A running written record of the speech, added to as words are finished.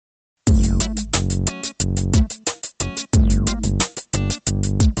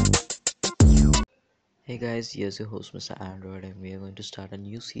Hey guys, here's your host Mr. Android, and we are going to start a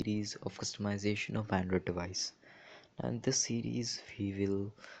new series of customization of Android device. Now in this series we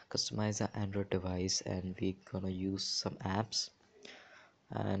will customize our Android device and we're gonna use some apps,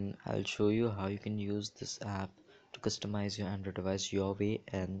 and I'll show you how you can use this app to customize your Android device your way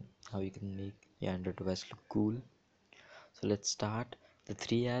and how you can make your Android device look cool. So let's start. The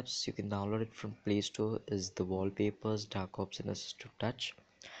three apps you can download it from Play Store is the wallpapers, dark ops and assist to touch.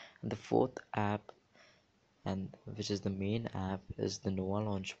 And the fourth app, and which is the main app, is the Nova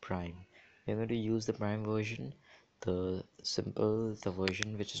Launch Prime. We're going to use the Prime version. The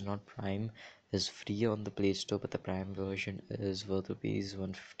version which is not Prime is free on the Play Store, but the Prime version is worth rupees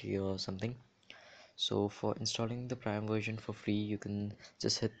 150 or something. So for installing the Prime version for free, you can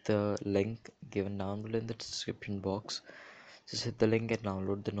just hit the link given down below in the description box. Just hit the link and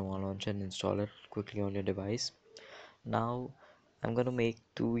download the Nova Launcher and install it quickly on your device. Now I'm gonna make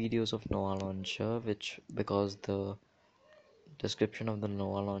two videos of Nova Launcher, which because the description of the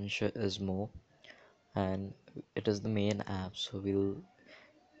Nova Launcher is more, and it is the main app, so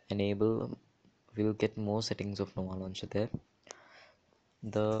enable we'll get more settings of Nova Launcher there.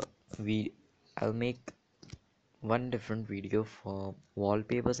 The we I'll make one different video for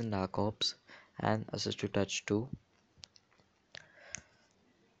wallpapers and dark ops and assist to touch too.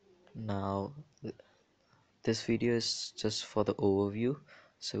 Now this video is just for the overview,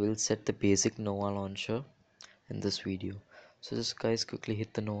 so we'll set the basic Nova Launcher in this video. So just guys quickly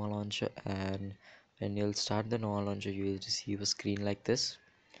hit the Nova Launcher, and when you'll start the Nova Launcher you will receive a screen like this.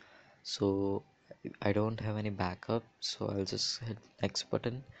 So I don't have any backup, so I'll just hit next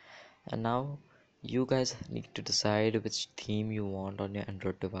button. And now you guys need to decide which theme you want on your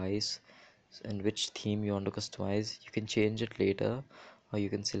Android device and which theme you want to customize. You can change it later, or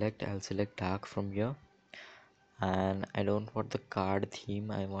you can I'll select dark from here, and I don't want the card theme,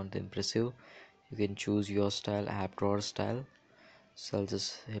 I want the impressive. You can choose your style, app drawer style. So I'll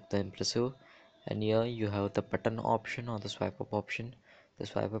just hit the impressive, and here you have the button option or the swipe up option. The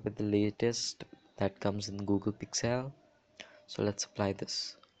swipe up is the latest that comes in Google Pixel. So let's apply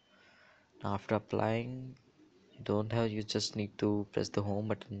this. Now after applying, you just need to press the home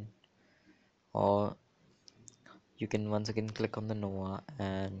button, or you can once again click on the Nova,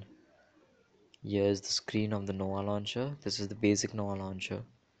 and here is the screen of the Nova launcher. This is the basic Nova launcher.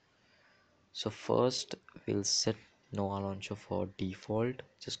 So first we'll set Nova launcher for default.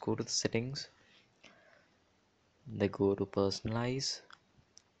 Just go to the settings, then go to personalize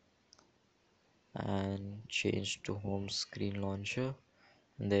and change to home screen launcher,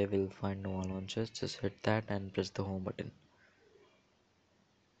 and there we'll find Nova launcher. Just hit that and press the home button,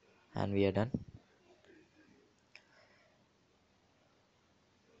 and we are done.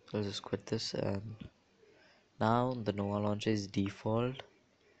 So I'll just quit this, and now the Nova launcher is default.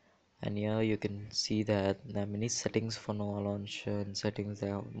 And here you can see that there are many settings for Nova launcher, and settings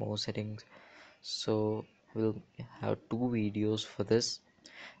there are more settings. So we'll have two videos for this.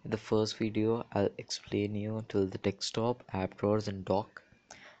 In the first video I'll explain you till the desktop, app drawers and dock,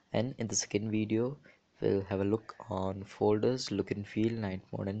 and in the second video we'll have a look on folders, look and feel, night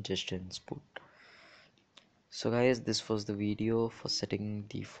mode and gesture input. So guys, this was the video for setting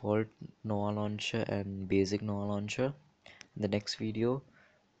default Nova launcher and basic Nova launcher. In the next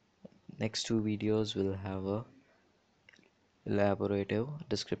next two videos will have a elaborative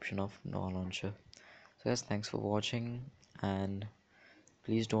description of Nova launcher. So guys, thanks for watching, and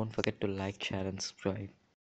please don't forget to like, share and subscribe.